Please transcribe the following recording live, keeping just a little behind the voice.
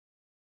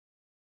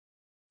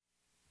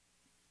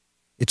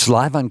It's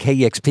live on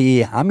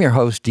KEXP. I'm your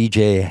host,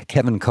 DJ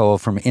Kevin Cole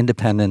from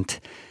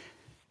independent,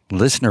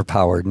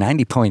 listener-powered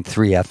 90.3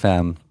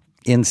 FM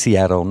in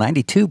Seattle,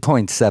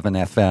 92.7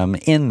 FM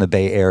in the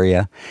Bay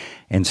Area,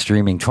 and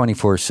streaming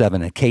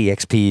 24/7 at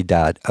kexp.org.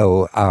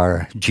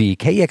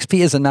 KEXP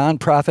is a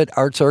nonprofit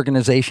arts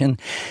organization.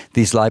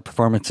 These live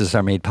performances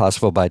are made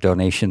possible by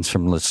donations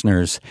from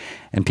listeners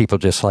and people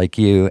just like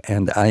you,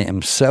 and I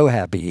am so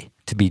happy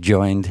to be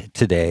joined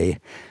today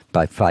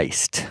by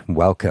Feist.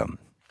 Welcome.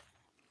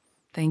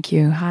 Thank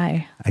you.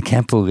 Hi. I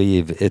can't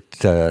believe it.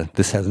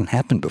 This hasn't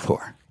happened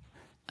before.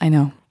 I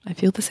know. I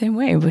feel the same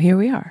way, but here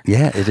we are.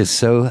 Yeah, it is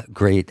so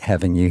great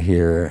having you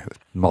here.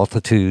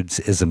 Multitudes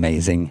is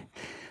amazing.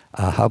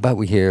 How about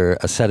we hear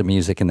a set of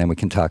music and then we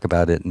can talk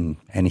about it and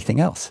anything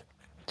else?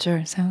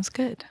 Sure. Sounds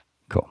good.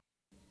 Cool.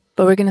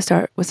 But we're going to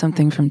start with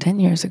something from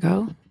 10 years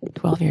ago,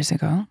 12 years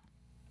ago.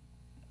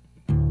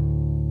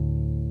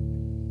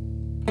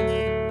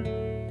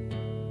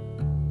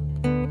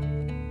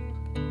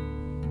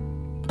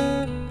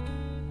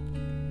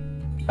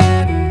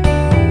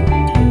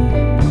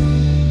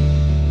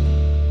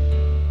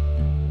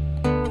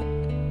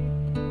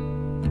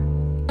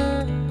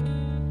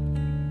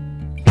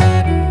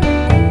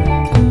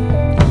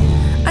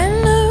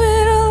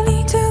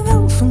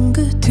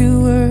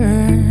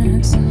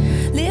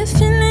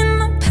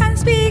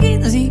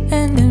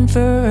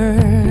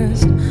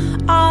 First,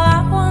 all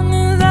I want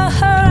is a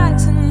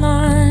horizon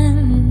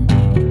line.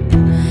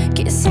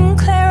 Get some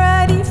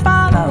clarity,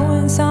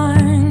 following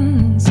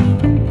signs.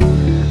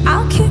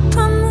 I'll keep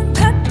on the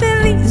path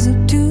that leads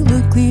up to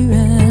the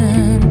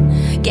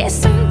clearing. Get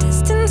some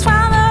distance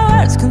while the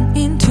words come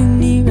into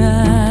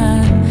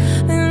nearer.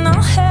 Then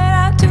I'll head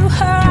out to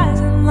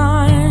horizon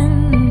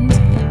lines.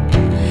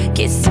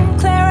 Get some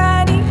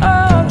clarity,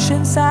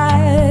 oceanside.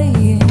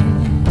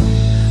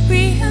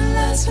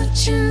 Realize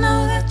what you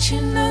know that you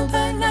know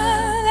by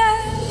now,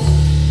 that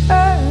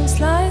first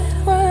light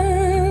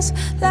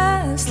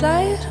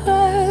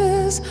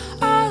was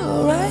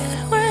alright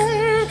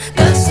when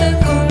the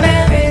circle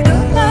married the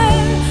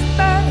light.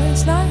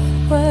 First light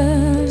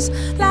was,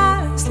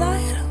 last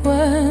light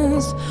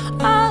was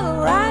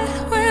alright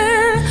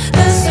when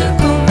the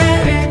circle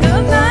married the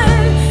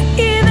light.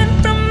 Even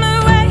from the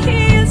way he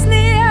is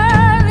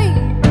leery,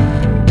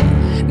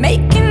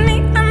 making me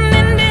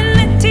unending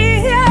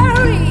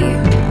literary.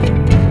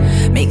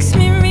 Makes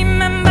me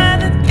remember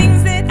the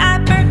things that I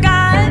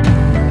forgot.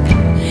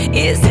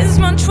 Is this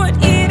much what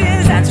it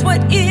is? That's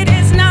what it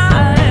is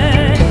not.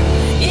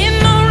 In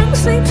no room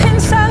sleeping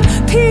so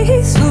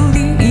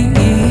peacefully.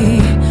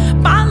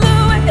 Fall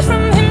away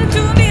from him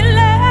to be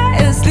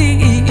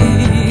Leslie.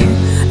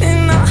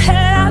 And I'll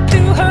head out to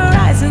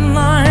horizon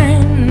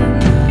line.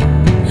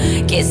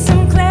 Get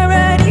some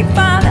clarity,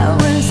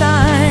 following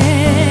signs.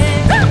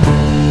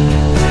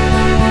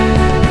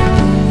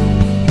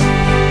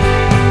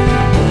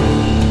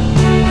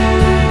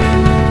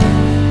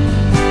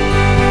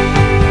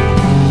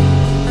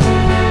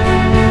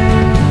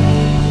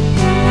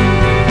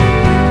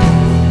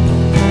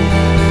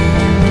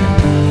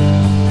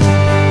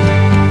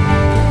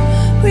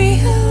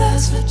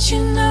 You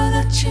know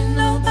that you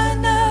know by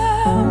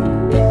now.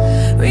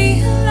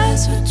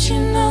 Realize what you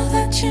know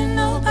that you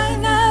know by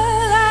now.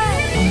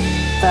 Like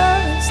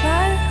first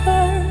light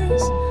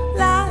was,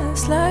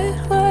 last light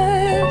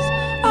was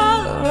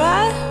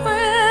alright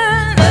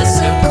when the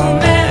circle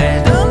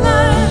married the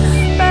line.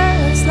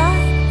 First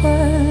light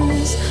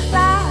was,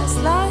 last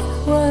light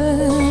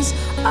was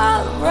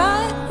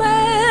alright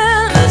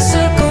when the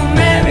circle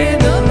married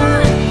the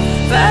line.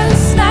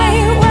 First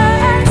light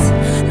was,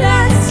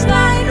 last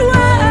light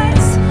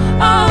was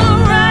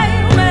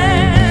alright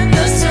when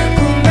the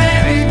circle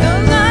married the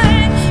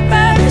line.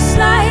 First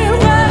light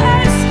was,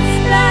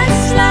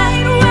 last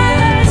light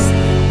was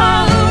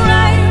alright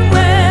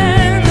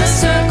when the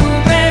circle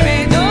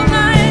married the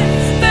line.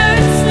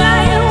 First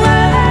light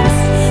was,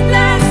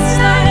 last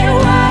light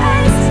was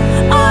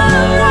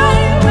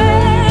alright when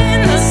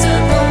the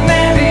circle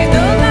married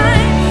the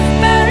line.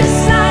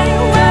 First light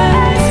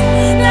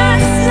was,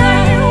 last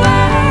light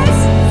was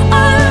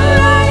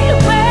alright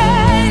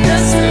when the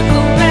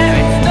circle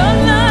married the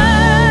line.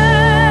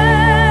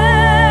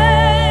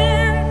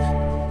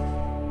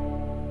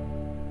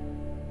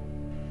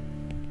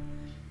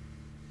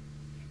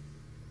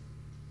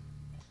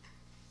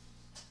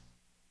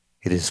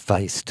 It is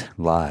Feist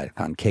live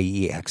on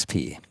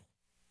KEXP.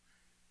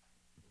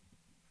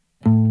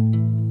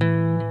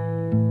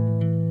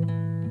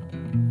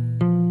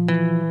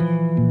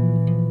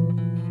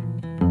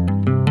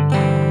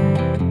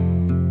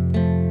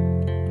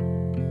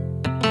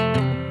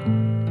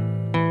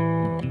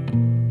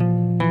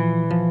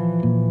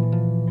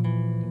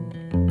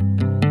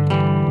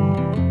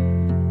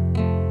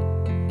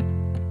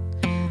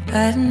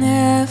 I'd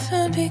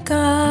never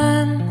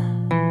begun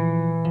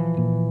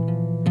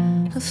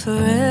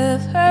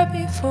forever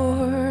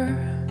before.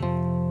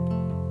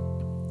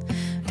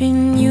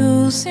 Been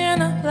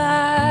using up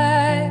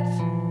life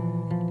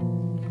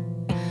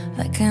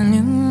like I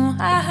knew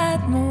I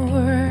had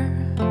more.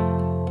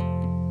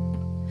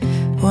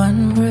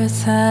 One breath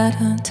month at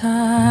a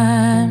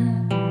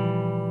time.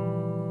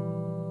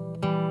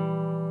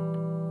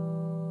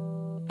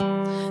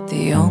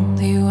 The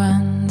only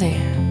one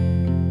there.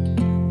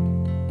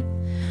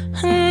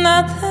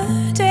 Another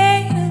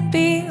day to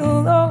be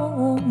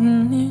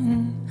alone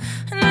in.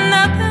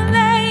 Another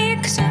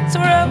lake to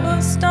throw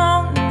a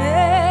stone in.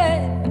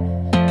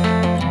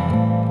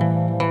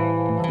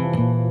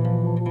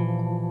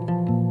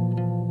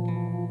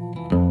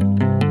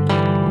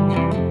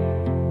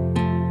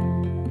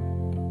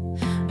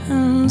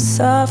 I'm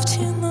soft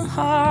in the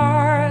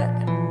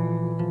heart,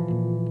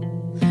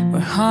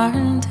 where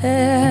hard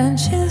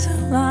edges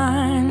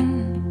align,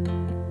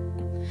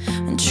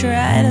 and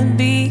try to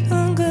be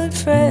a good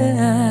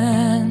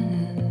friend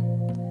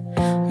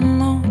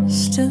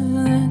most of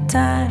the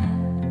time.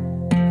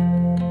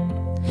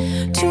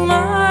 Too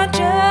much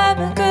of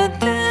a good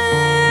thing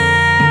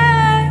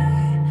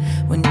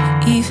when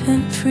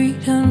even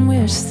freedom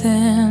wears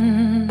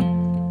thin.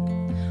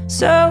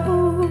 So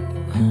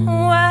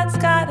what's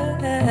gotta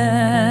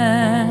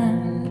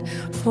end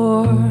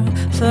for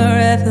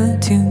forever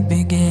to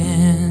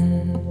begin?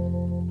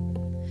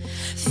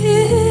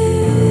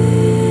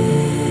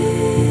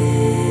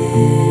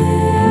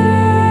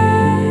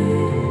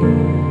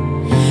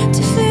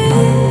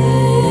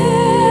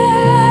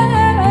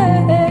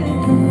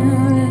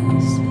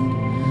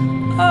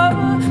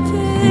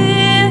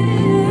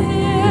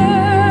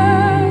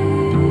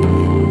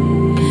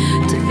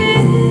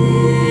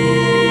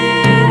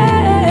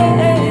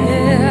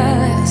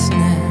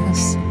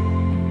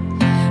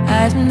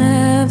 I've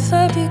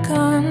never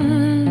begun,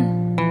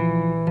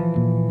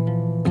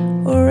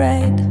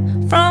 right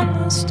from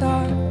the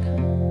start.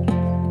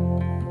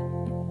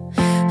 I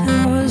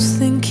was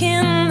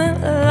thinking that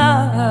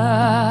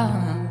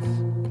love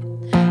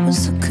was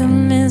a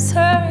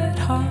commiserate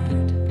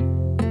heart.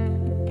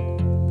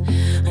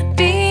 I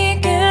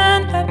began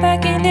by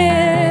backing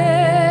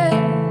in,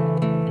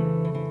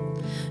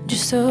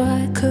 just so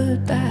I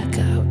could back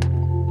out.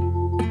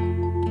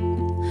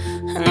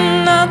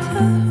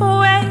 Another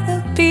way to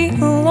be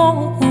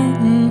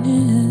alone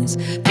is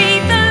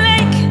beat the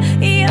lake,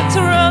 yeah,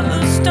 throw a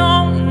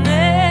stone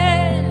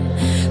in.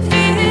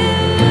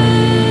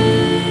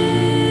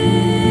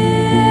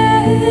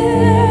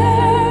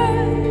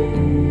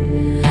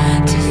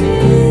 To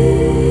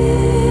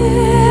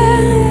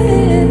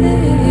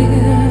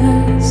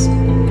feels,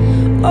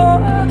 oh,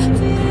 to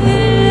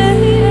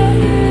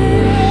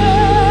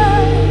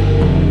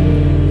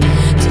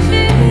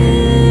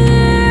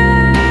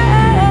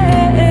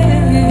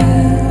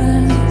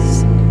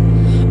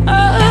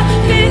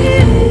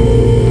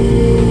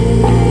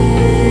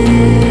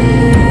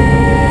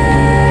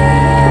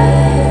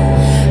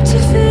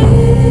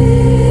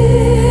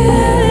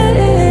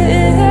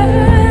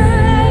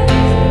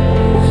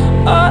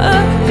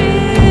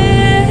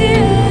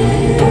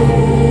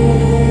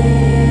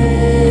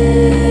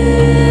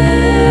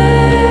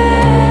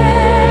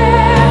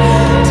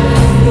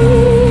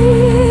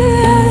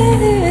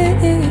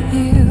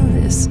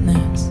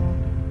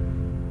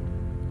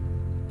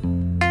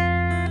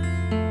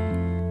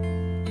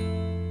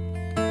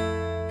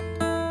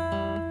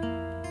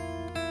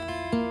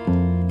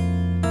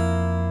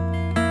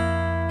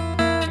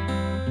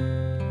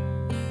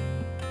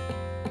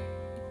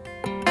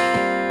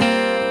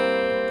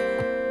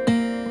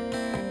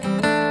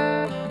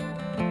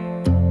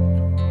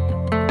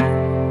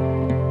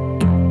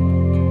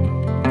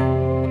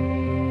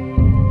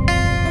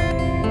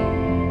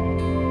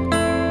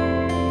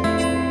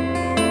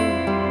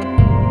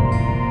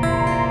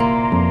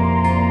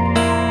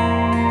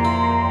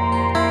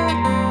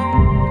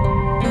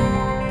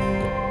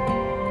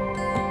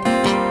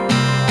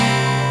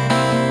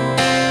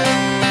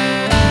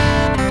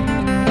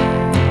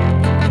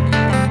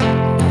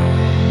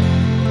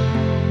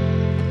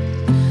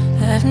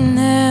I've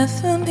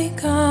never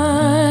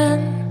begun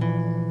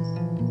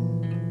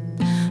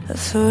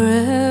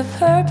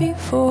forever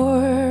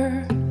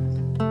before,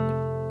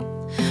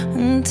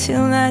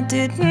 until I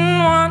didn't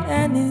want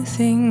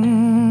anything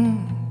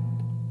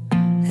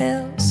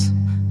else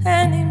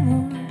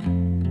anymore.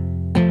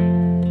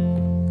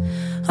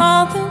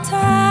 All the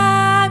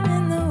time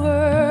in the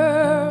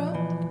world,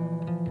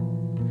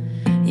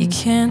 you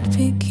can't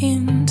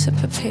begin to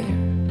prepare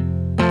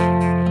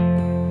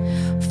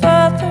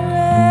for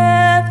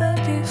forever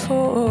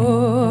before.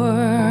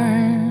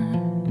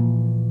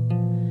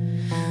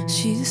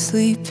 She's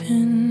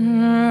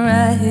sleeping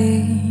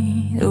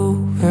right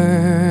over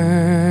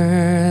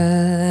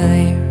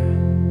there.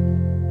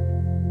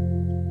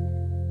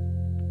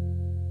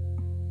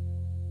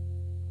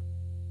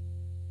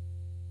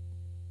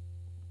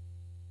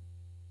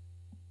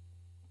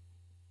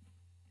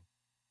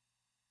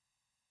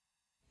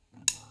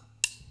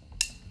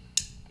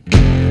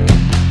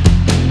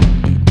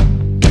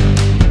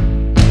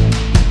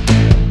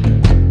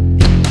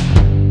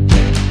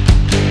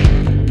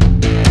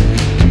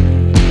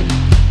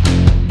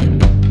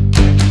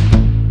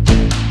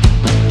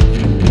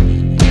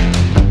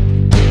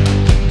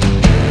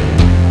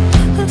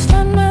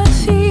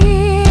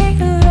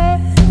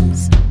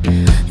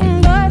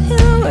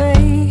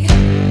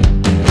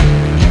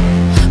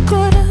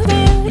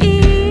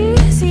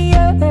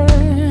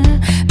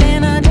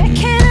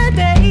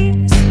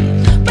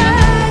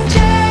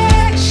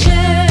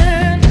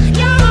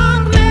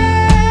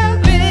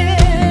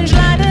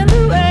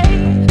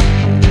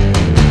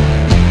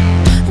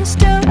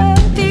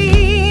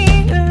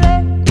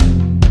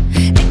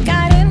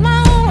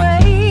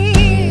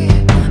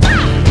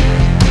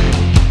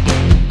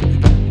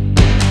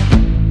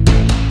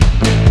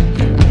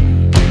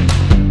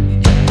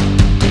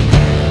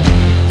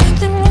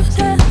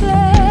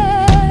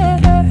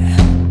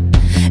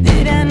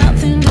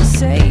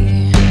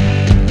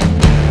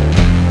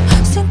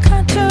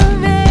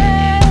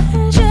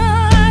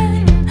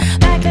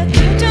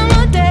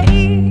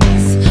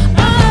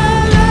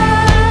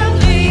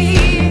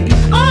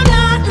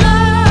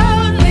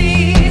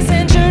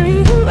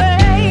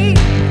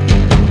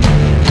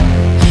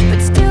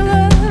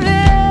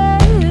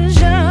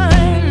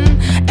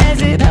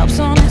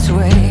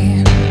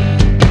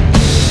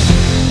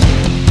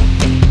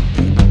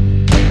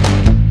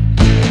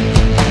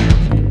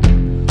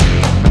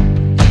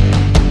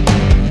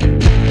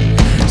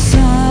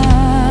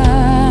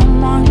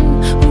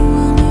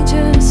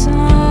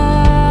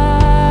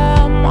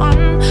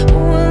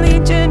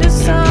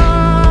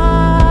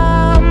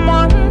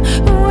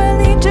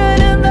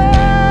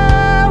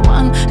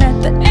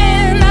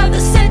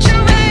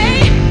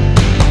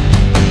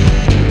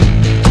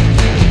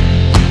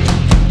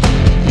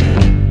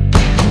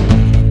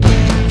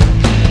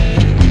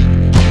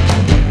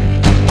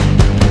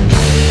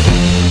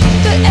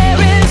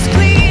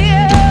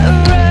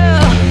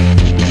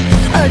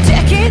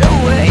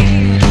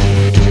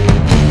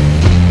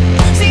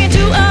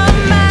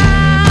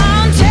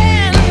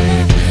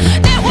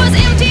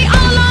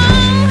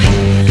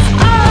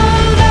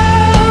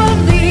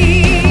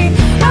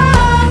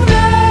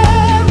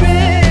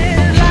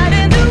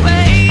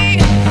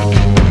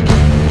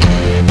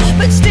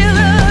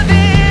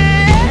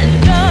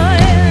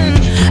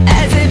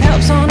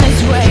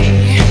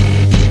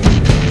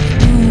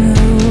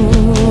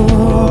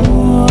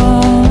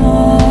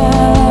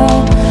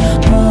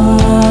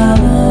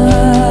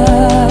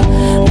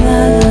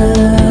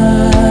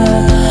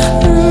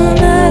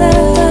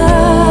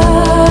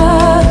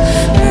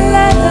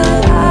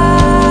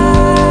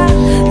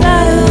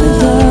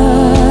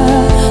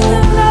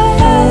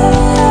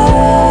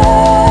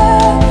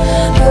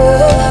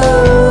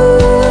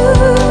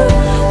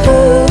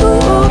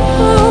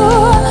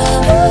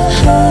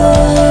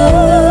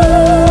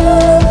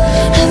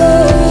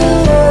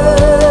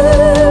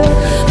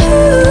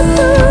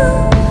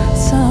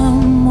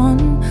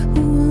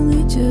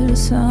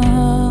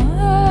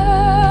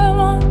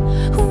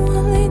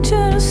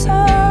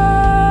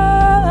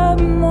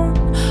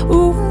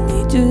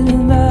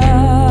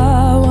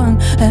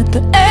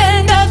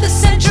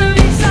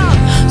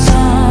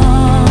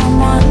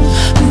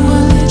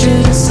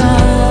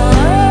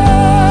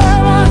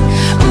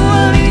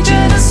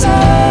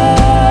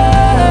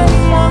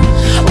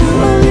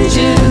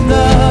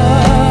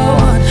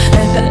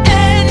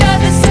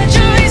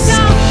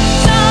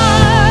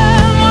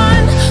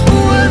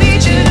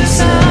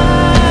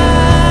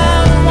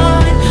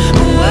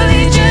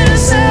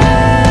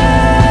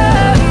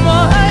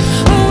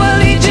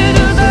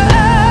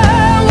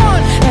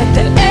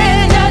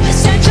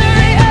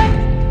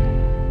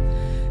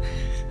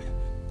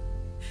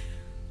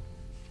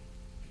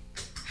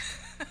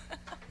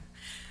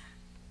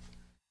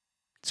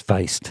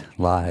 Feist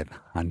live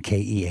on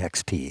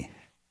KEXP.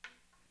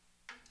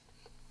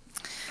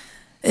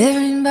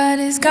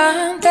 Everybody's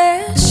got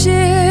their shit,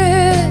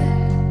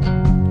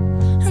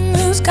 and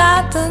who's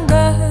got the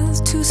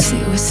guts to see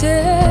what's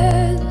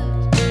it?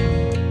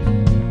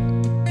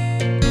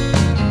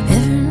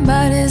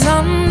 Everybody's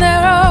on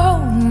their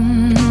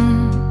own,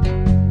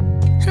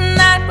 and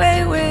that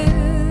way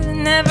we're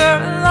never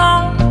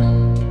alone.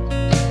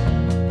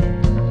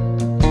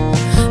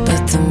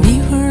 But the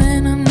mirror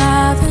in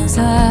another's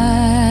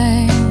eyes,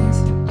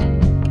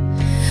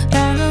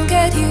 that'll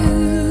get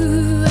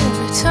you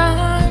every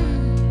time.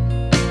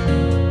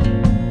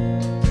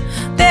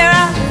 There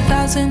are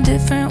 1,000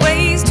 different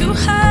ways to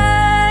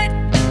hide.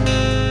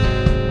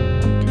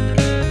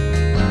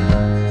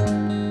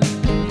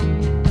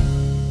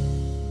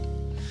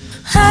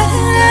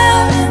 Hiding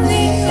out in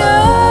the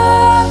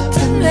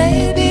open,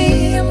 maybe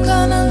I'm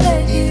gonna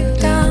let you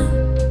down.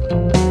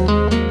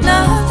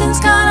 Nothing's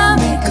gonna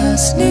make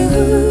us new.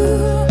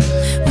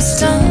 What's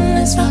done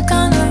is not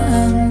gonna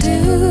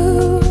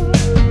undo.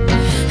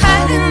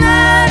 Hiding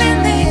out in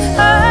the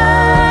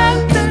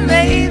open,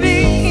 maybe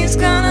he's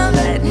gonna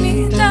let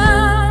me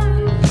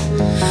down.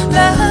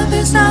 Love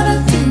is not a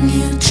thing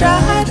you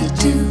try to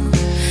do.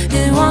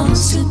 It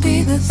wants to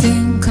be the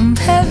thing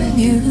compelling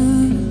you.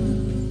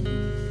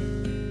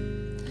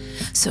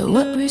 So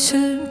what we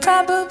should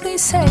probably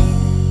say,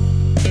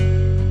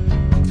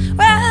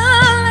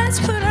 well, let's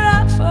put it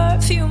off for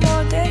a few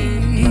more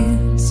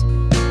days.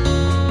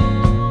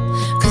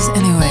 'Cause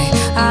anyway,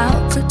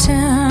 I'll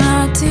pretend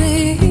not to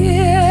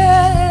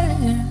hear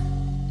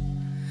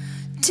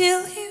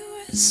till you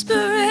whisper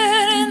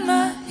it in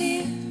my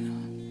ear.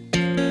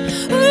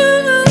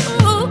 Ooh,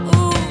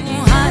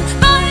 hot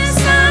fires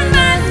on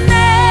my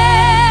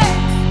neck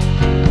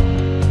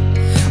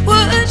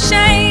would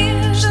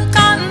change the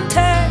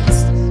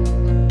context.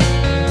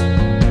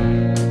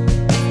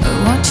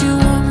 What you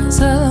want is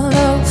a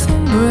loaf of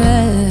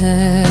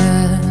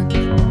bread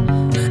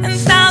and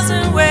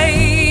 1,000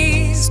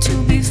 ways to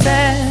be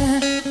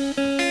fed.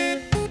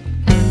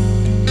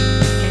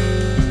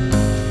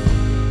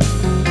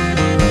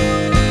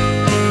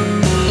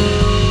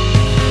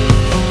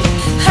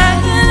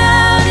 Hiding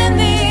out in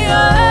the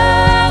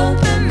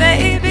open,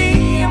 maybe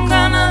I'm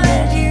gonna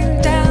let you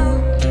down.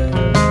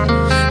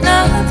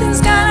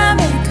 Nothing's gonna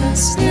make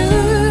us new.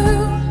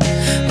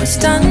 What's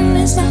done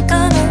is not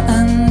gonna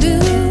undo.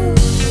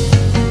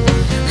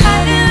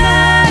 Hiding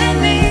out in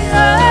the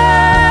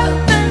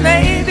open,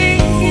 maybe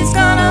he's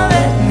gonna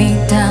let me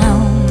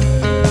down.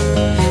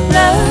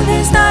 Love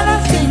is not a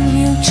thing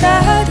you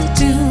try to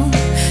do.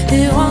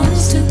 It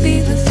wants to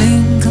be the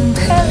thing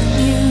compelling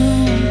you.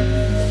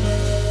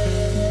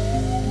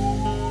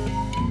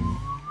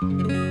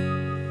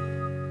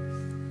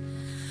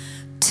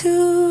 To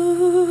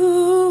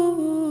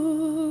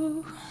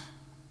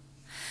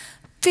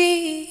be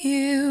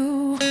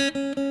you.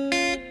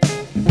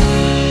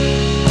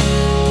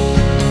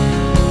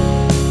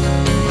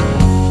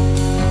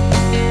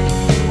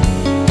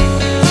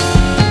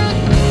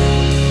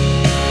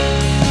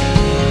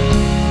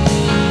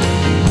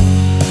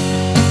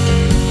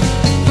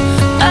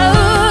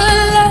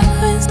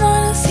 Love is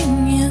not a thing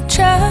you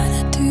try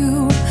to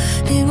do.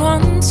 It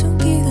wants to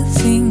be the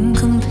thing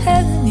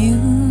compelling you.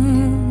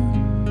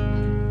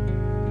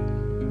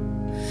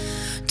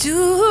 To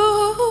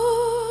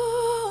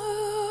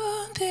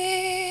be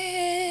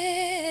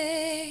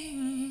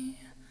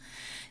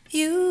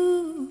you.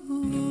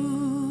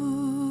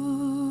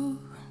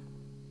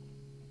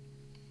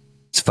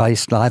 It's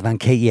Feist live on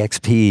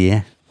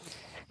KEXP.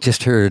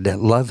 Just heard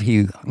Love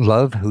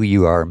Who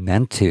You Are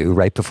Meant To,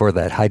 right before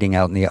that, Hiding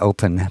Out in the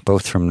Open,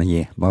 both from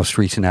the most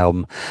recent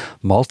album,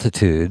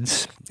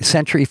 Multitudes.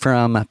 Century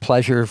from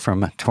Pleasure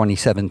from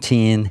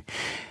 2017,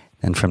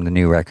 and from the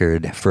new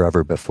record,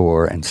 Forever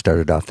Before, and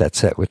started off that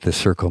set with The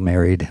Circle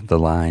Married the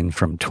Line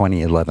from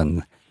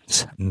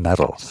 2011's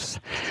Metals.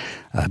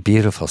 A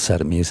beautiful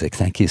set of music.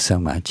 Thank you so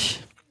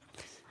much.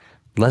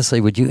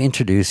 Leslie, would you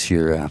introduce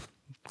your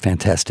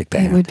fantastic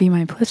band? It would be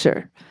my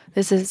pleasure.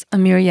 This is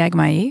Amir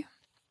Yaghmai,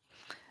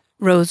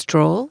 Rose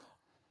Droll,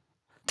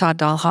 Todd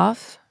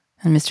Dahlhoff,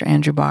 and Mr.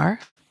 Andrew Barr.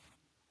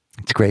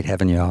 It's great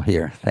having you all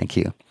here. Thank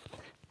you.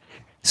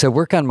 So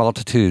work on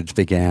Multitudes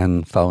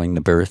began following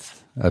the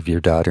birth of your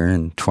daughter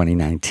in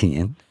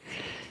 2019.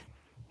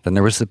 Then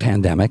there was the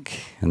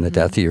pandemic and the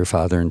death of your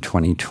father in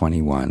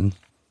 2021.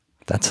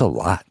 That's a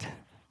lot.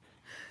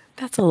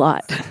 That's a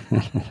lot.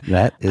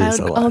 That is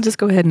a lot. I'll just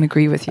go ahead and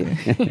agree with you.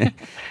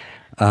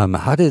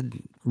 How did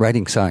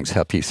writing songs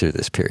help you through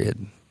this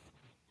period?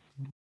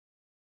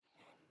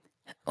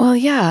 Well,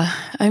 yeah.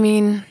 I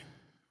mean,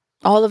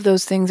 all of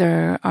those things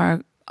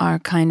are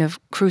kind of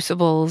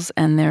crucibles,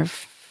 and their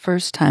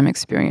first time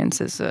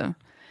experiences of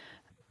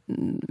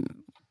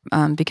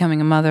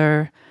becoming a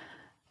mother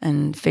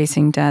and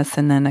facing death,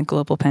 and then a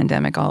global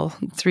pandemic. All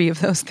three of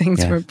those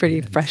things were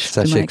pretty fresh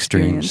to my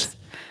experience.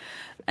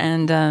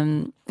 And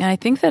I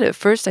think that at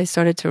first I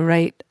started to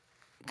write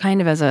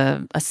kind of as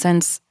a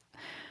sense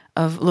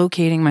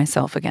locating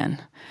myself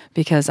again,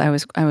 because I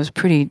was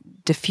pretty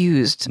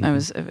diffused. I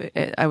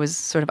was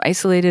sort of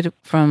isolated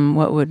from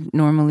what would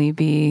normally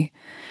be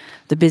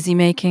the busy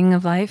making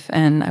of life,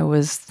 and I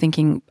was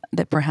thinking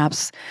that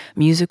perhaps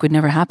music would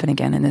never happen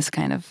again in this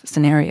kind of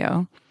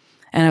scenario.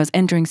 And I was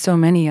entering so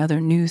many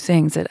other new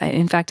things that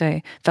in fact,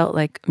 I felt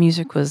like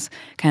music was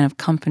kind of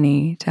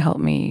company to help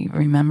me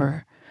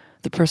remember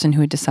the person who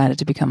had decided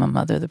to become a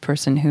mother, the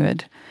person who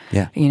had,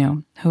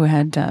 who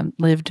had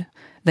lived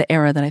the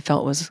era that I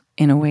felt was,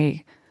 in a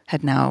way,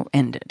 had now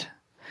ended.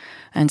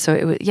 And so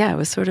it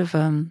was sort of,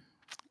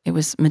 it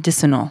was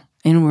medicinal,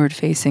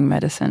 inward-facing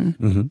medicine.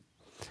 Mm-hmm.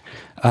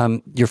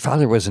 Your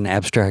father was an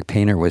abstract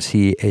painter. Was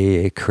he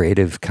a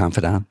creative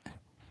confidant?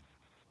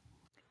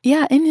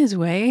 Yeah, in his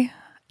way.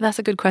 That's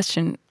a good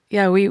question.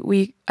 Yeah,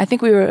 I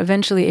think we were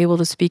eventually able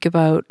to speak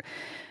about,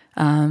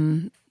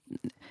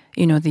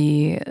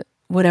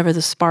 whatever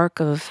the spark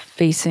of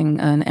facing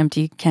an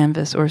empty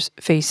canvas or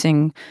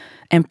facing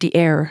empty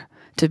air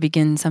to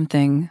begin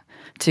something,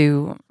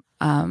 to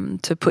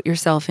put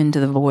yourself into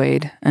the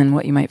void and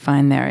what you might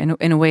find there.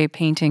 In a way,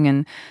 painting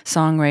and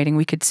songwriting,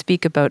 we could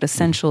speak about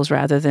essentials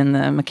rather than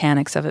the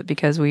mechanics of it,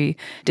 because we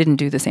didn't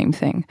do the same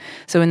thing.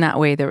 So in that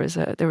way, there was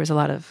a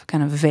lot of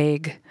kind of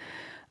vague,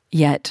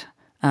 yet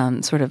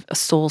sort of a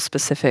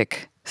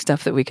soul-specific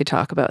stuff that we could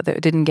talk about that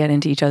didn't get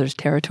into each other's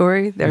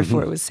territory.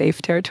 Therefore, it was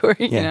safe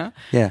territory. Yeah.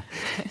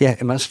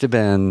 It must have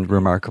been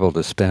remarkable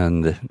to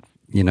spend,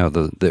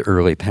 the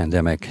early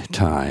pandemic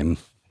time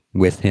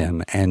with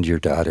him and your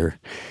daughter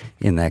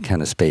in that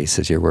kind of space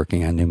as you're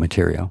working on new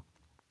material.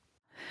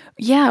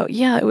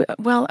 Yeah.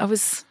 Well, I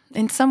was,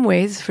 in some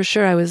ways, for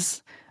sure, I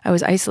was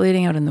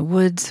isolating out in the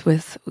woods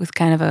with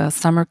kind of a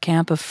summer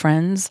camp of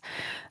friends,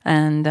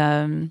 and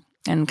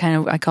kind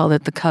of, I called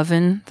it the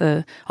coven,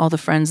 all the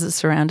friends that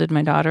surrounded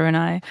my daughter and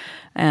I,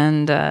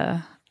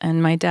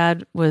 and my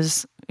dad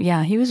was,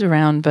 he was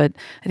around, but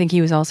I think he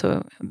was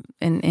also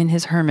in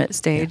his hermit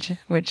stage,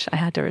 which I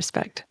had to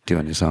respect.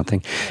 Doing his own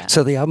thing. Yeah.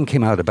 So the album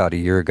came out about a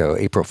year ago,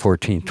 April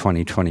 14th,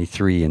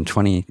 2023. In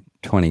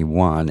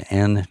 2021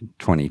 and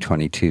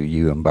 2022,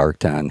 you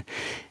embarked on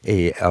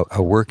a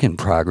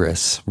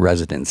work-in-progress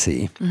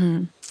residency.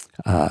 Mm-hmm.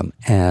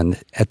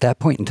 And at that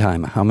point in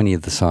time, how many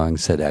of the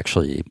songs had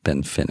actually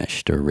been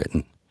finished or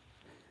written?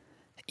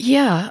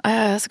 Yeah,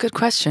 that's a good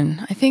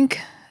question. I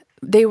think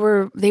they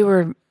were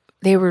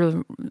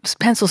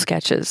pencil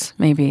sketches,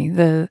 maybe.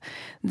 The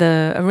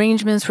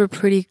arrangements were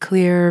pretty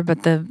clear,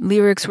 but the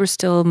lyrics were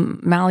still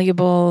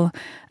malleable.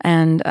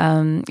 And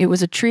it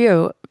was a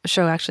trio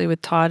show, actually,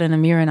 with Todd and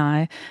Amir and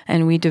I,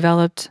 and we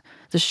developed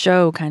the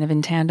show kind of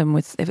in tandem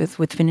with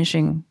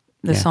finishing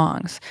the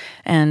songs.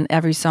 And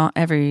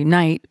every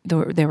night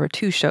there were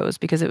two shows,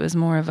 because it was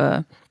more of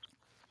a,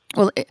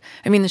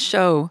 the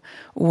show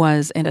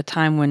was at a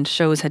time when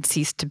shows had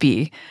ceased to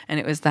be, and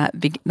it was that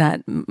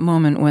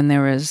moment when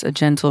there was a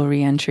gentle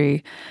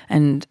reentry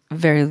and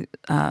very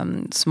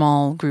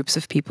small groups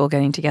of people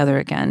getting together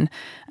again.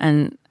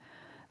 And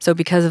so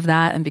because of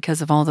that, and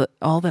because of all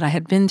that I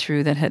had been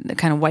through that had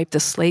kind of wiped the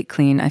slate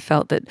clean, I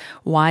felt that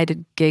why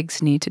did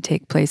gigs need to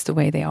take place the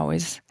way they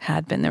always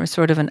had been?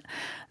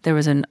 There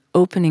was an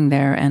opening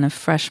there and a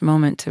fresh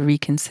moment to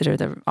reconsider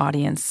the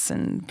audience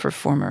and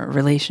performer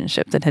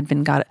relationship that had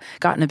been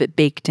gotten a bit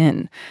baked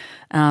in.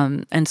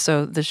 And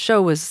so the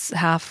show was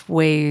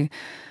halfway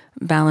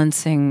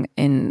balancing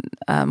in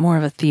more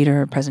of a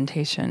theater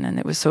presentation, and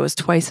it was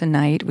twice a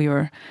night. We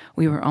were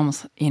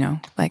almost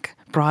like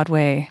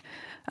Broadway.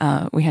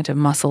 We had to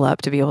muscle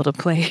up to be able to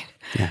play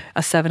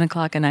a 7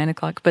 o'clock, a 9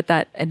 o'clock. But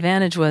that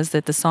advantage was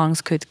that the songs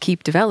could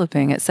keep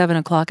developing. At 7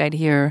 o'clock, I'd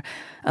hear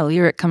a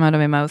lyric come out of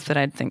my mouth that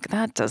I'd think,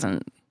 that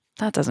doesn't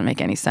make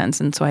any sense.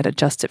 And so I'd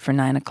adjust it for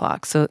 9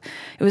 o'clock. So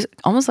it was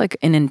almost like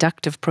an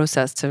inductive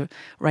process to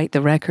write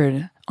the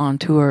record on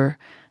tour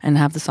and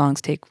have the songs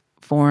take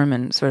form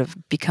and sort of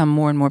become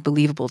more and more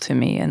believable to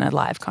me in a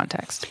live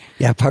context.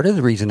 Yeah, part of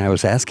the reason I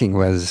was asking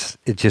was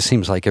it just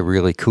seems like a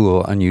really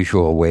cool,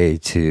 unusual way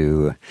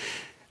to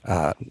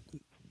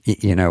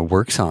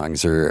work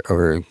songs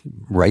or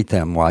write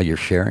them while you're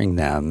sharing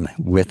them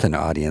with an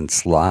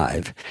audience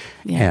live.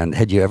 Yeah. And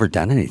had you ever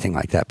done anything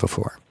like that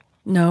before?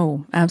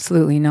 No,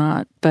 absolutely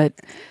not. But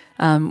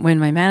when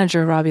my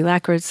manager, Robbie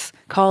Lackritz,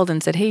 called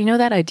and said, hey,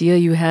 that idea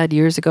you had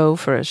years ago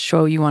for a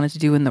show you wanted to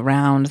do in the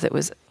round that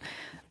was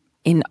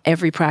in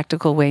every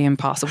practical way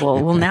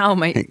impossible. Well, now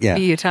might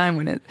be a time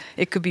when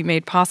it could be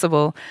made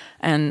possible.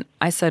 And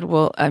I said,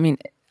 well,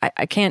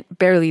 I can't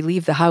barely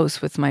leave the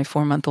house with my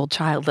 4-month-old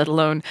child, let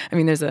alone,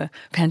 there's a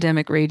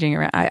pandemic raging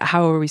around.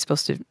 How are we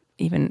supposed to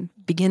even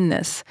begin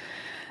this?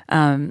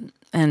 And,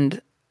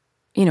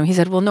 he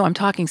said, well, no, I'm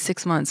talking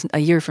 6 months, a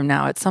year from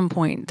now. At some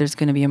point, there's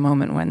going to be a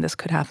moment when this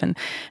could happen.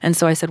 And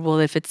so I said, well,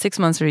 if it's 6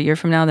 months or a year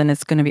from now, then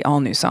it's going to be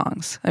all new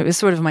songs. It was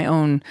sort of my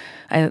own,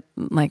 I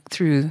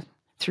threw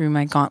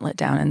my gauntlet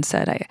down and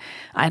said,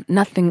 I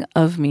nothing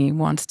of me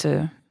wants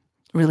to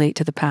relate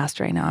to the past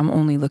right now. I'm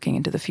only looking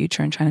into the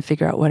future and trying to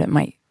figure out what it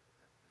might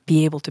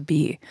be able to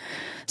be.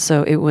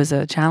 So it was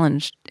a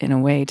challenge in a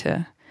way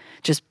to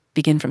just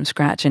begin from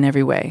scratch in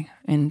every way,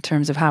 in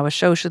terms of how a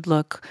show should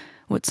look,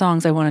 what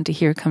songs I wanted to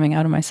hear coming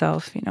out of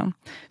myself,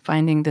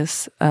 finding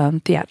this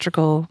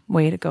theatrical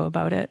way to go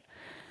about it.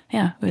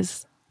 Yeah, it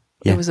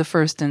was the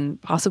first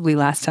and possibly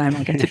last time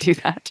I get to do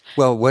that.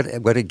 Well, what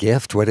a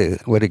gift! What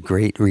a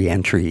great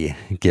reentry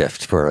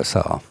gift for us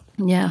all.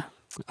 Yeah.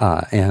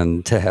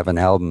 And to have an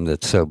album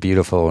that's so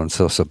beautiful and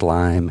so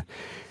sublime,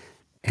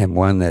 and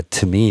one that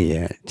to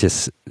me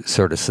just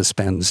sort of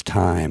suspends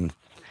time,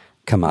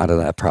 come out of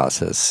that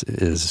process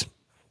is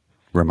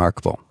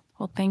remarkable.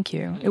 Well, thank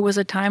you. It was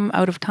a time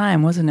out of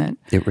time, wasn't it?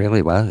 It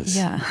really was.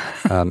 Yeah.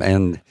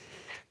 And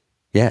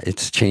yeah,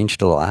 it's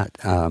changed a lot.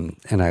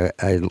 And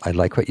I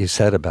like what you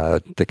said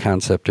about the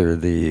concept or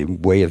the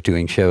way of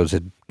doing shows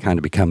had kind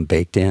of become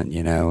baked in,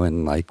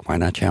 and like, why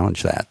not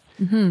challenge that?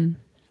 Mm-hmm.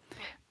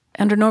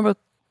 Under normal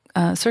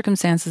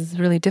circumstances, it's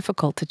really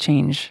difficult to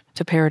change,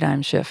 to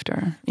paradigm shift,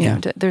 or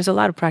there's a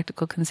lot of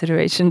practical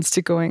considerations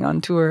to going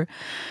on tour,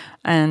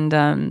 and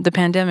the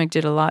pandemic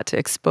did a lot to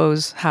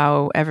expose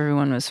how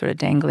everyone was sort of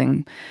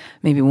dangling,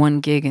 maybe one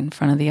gig in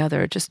front of the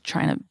other, just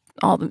trying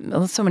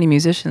to. So many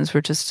musicians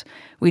were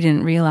we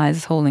didn't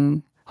realize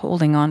holding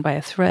on by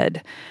a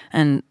thread,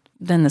 and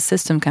then the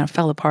system kind of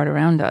fell apart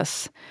around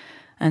us.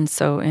 And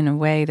so, in a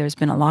way, there's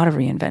been a lot of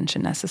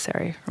reinvention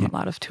necessary from a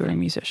lot of touring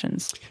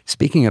musicians.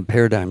 Speaking of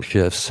paradigm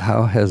shifts,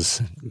 how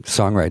has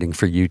songwriting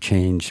for you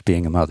changed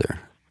being a mother?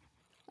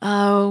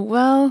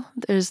 Well,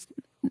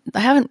 I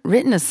haven't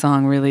written a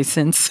song really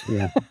since.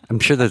 Yeah, I'm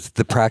sure that's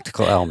the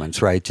practical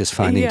elements, right? Just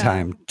finding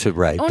time to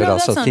write, but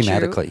also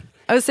thematically. True.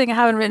 I was saying I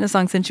haven't written a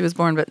song since she was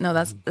born, but no,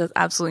 that's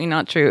absolutely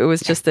not true. It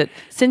was just that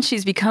since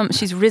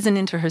she's risen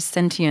into her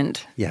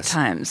sentient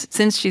times,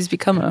 since she's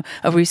become a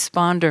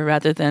responder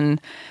rather than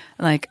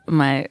like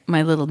my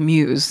little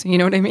muse. You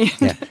know what I mean?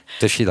 Yeah.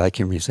 Does she like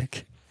your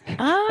music?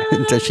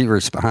 Does she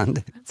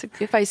respond?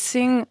 If I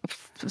sing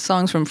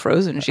songs from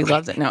Frozen, she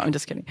loves it. No, I'm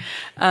just kidding.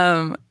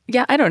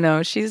 Yeah, I don't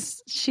know.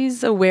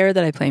 She's aware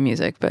that I play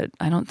music, but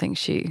I don't think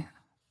she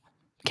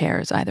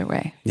cares either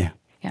way. Yeah.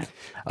 Yeah.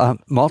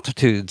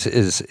 Multitudes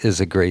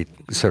is a great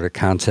sort of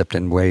concept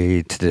and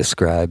way to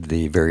describe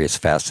the various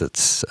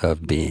facets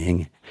of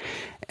being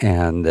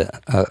and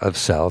of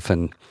self.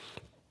 And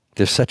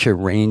there's such a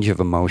range of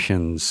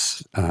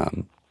emotions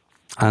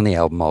on the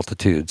album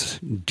Multitudes.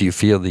 Do you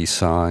feel these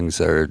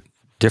songs are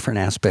different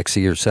aspects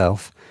of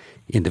yourself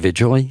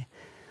individually?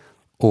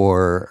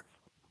 Or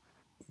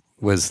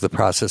was the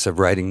process of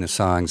writing the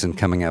songs and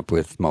coming up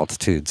with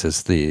Multitudes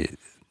as the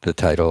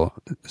title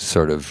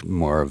sort of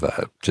more of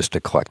just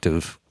a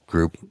collective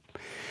group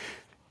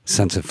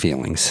sense of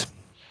feelings?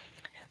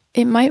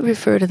 It might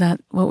refer to that,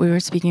 what we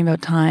were speaking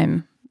about,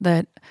 time,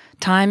 that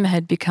time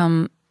had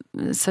become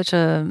such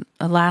a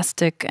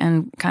elastic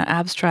and kind of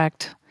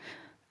abstract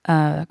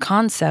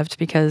concept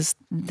because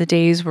the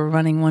days were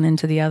running one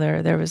into the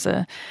other. There was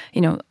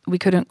we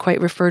couldn't quite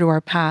refer to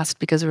our past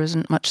because there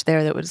wasn't much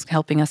there that was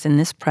helping us in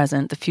this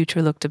present. The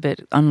future looked a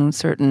bit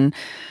uncertain,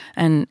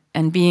 and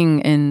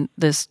being in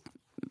this,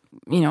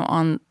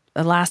 on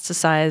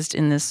elasticized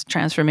in this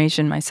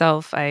transformation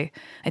myself, I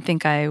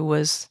think I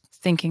was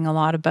thinking a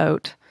lot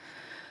about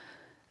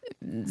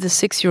the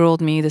 6-year-old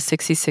me, the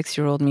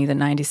 66-year-old me, the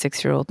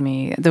 96-year-old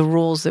me, the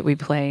roles that we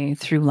play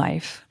through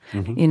life.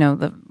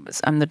 Mm-hmm.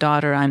 I'm the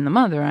daughter, I'm the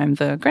mother, I'm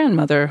the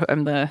grandmother,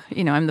 I'm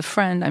the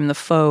friend, I'm the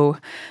foe.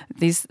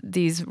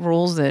 These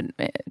roles that,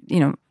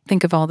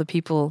 think of all the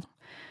people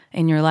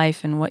in your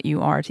life and what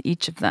you are to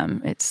each of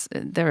them.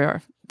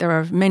 There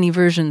are many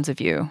versions of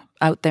you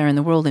out there in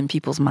the world, in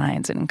people's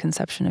minds and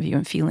conception of you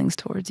and feelings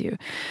towards you.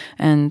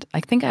 And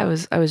I think I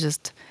was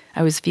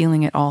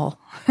feeling it all.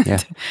 Yeah.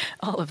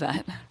 All of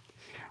that.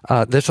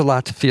 There's a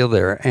lot to feel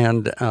there.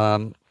 And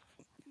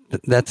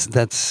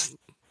that's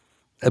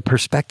a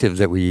perspective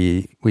that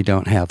we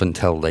don't have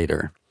until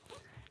later.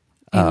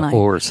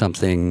 Or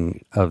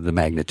something of the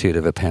magnitude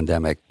of a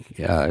pandemic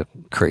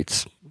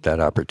creates that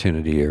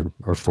opportunity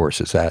or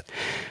forces that.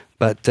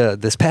 But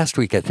this past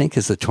week, I think,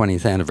 is the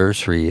 20th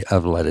anniversary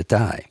of Let It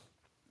Die.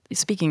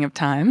 Speaking of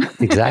time.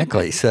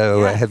 Exactly.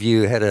 So have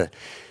you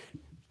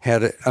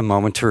had a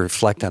moment to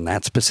reflect on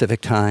that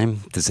specific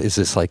time? Is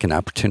this like an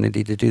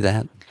opportunity to do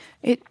that?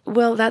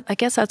 I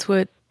guess that's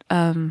what,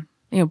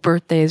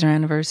 birthdays or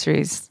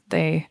anniversaries,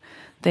 they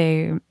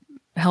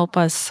help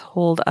us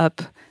hold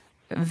up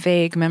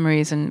vague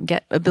memories and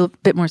get a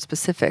bit more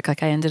specific.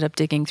 Like I ended up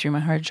digging through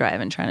my hard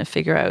drive and trying to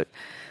figure out,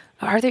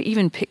 are there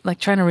even,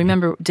 trying to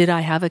remember, did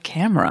I have a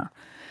camera?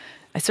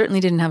 I certainly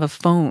didn't have a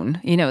phone.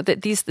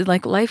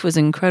 Life was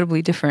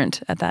incredibly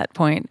different at that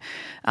point.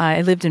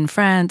 I lived in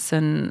France,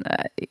 and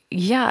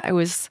I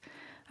was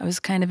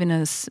kind of in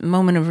a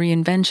moment of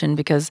reinvention,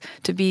 because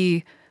to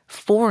be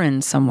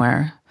foreign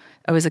somewhere,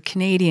 I was a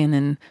Canadian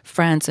in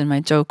France, and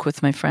my joke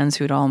with my friends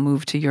who had all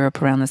moved to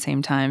Europe around the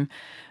same time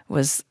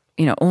was,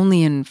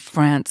 only in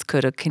France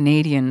could a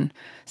Canadian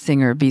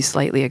singer be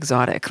slightly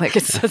exotic. Like,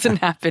 it doesn't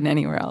happen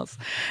anywhere else.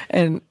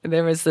 And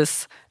there was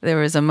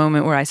a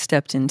moment where I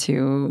stepped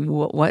into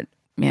what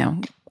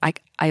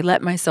I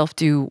let myself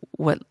do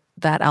what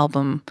that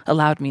album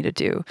allowed me to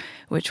do,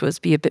 which was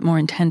be a bit more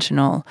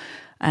intentional.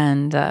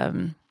 And,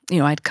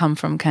 I'd come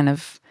from kind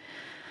of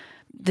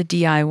the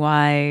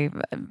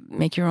DIY,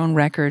 make your own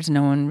records,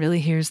 no one really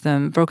hears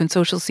them. Broken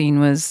Social Scene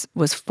was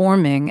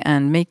forming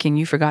and making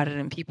You Forgot It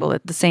in People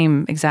at the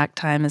same exact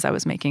time as I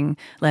was making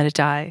Let It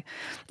Die.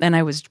 And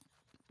I was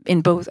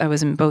in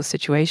both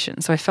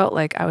situations. So I felt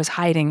like I was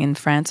hiding in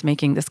France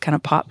making this kind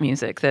of pop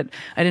music that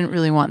I didn't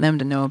really want them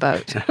to know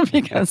about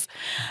because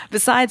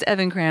besides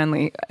Evan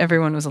Cranley,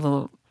 everyone was a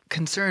little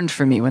concerned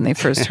for me when they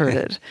first heard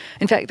it.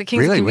 In fact, the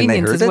King's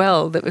Convenience as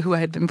well, who I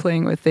had been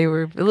playing with, they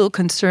were a little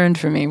concerned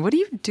for me. What are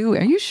you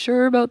doing? Are you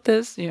sure about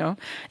this?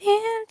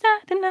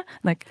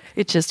 Like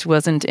it just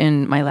wasn't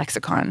in my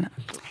lexicon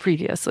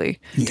previously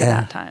to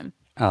that time.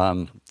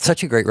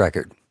 Such a great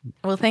record.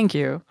 Well, thank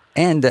you.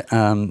 And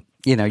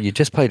you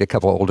just played a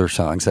couple older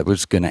songs. I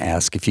was going to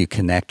ask if you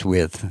connect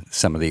with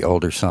some of the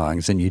older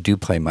songs, and you do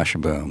play Mush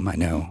and Boom, I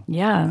know,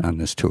 on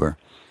this tour.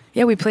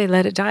 Yeah, we played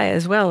Let It Die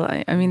as well.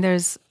 I mean,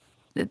 these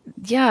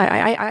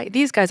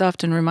guys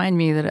often remind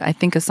me that I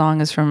think a song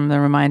is from The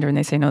Reminder, and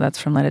they say, no, that's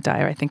from Let It Die,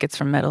 or I think it's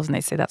from Metals, and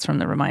they say that's from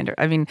The Reminder.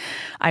 I mean,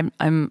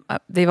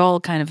 they've all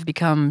kind of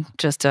become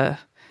just a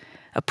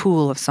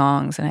pool of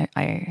songs, and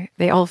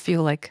they all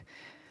feel like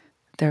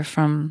they're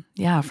from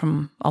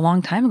a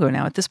long time ago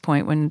now at this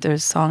point when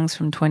there's songs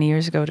from 20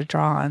 years ago to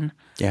draw on.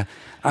 Yeah.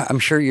 I'm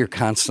sure you're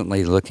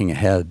constantly looking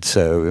ahead.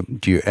 So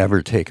do you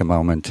ever take a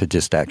moment to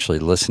just actually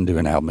listen to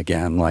an album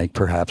again, like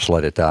perhaps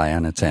Let It Die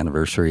on its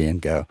anniversary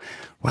and go,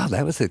 wow,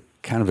 that was a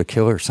kind of a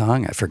killer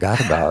song I forgot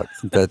about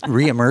that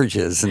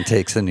reemerges and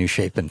takes a new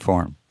shape and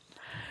form?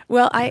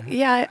 Well,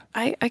 I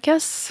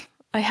guess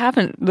I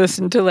haven't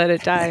listened to Let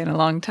It Die in a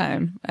long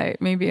time.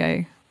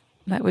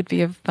 That would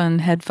be a fun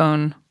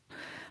headphone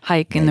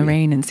hike in the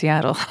rain in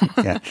Seattle.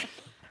 Yeah.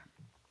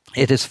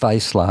 It is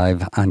Feist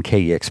Live on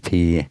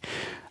KEXP.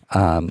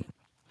 How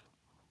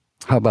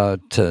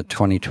about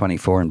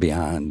 2024 and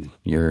beyond,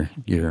 your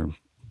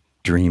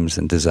dreams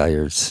and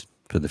desires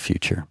for the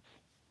future?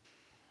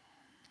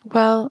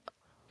 Well,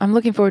 I'm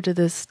looking forward to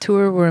this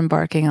tour we're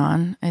embarking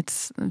on.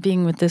 It's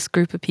being with this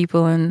group of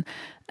people,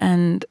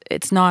 and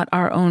it's not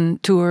our own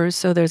tours,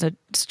 so there's a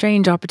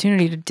strange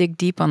opportunity to dig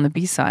deep on the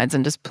B-sides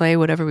and just play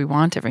whatever we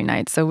want every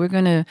night. So we're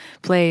going to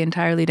play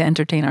entirely to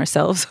entertain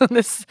ourselves on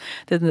this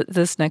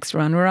next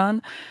run we're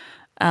on.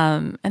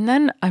 And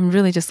then I'm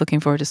really just looking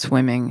forward to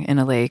swimming in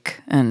a lake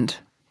and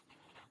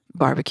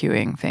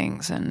barbecuing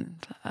things and,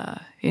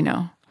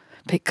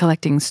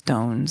 collecting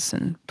stones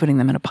and putting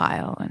them in a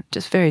pile, and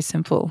just very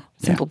simple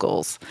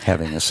goals.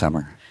 Having a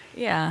summer.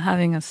 Yeah,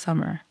 having a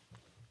summer.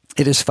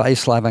 It is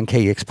Feist Live on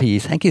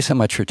KEXP. Thank you so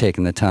much for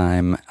taking the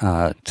time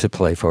to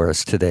play for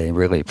us today.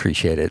 Really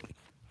appreciate it.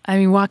 I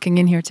mean, walking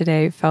in here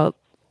today felt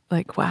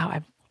like,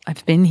 wow,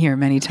 I've been here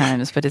many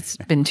times, but it's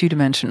been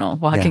two-dimensional.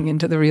 Walking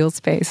into the real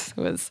space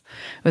it's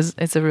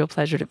a real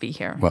pleasure to be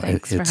here. Well,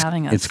 thanks for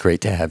having us. It's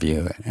great to have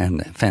you,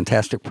 and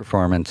fantastic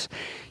performance.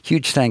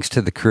 Huge thanks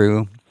to the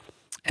crew,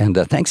 and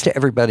thanks to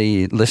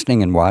everybody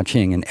listening and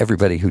watching, and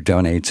everybody who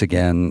donates.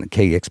 Again,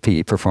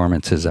 KEXP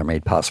performances are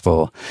made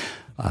possible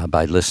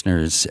by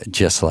listeners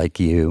just like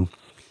you.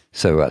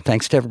 So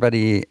thanks to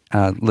everybody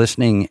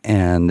listening,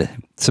 and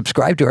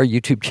subscribe to our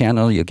YouTube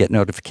channel. You'll get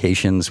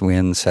notifications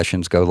when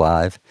sessions go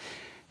live.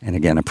 And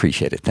again,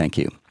 appreciate it. Thank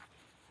you.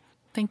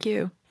 Thank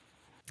you.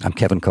 I'm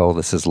Kevin Cole.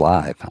 This is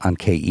Live on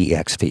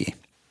KEXP.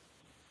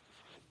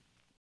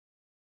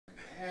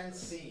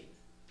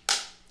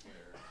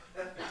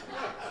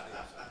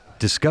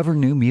 Discover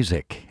new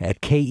music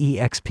at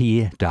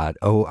kexp.org.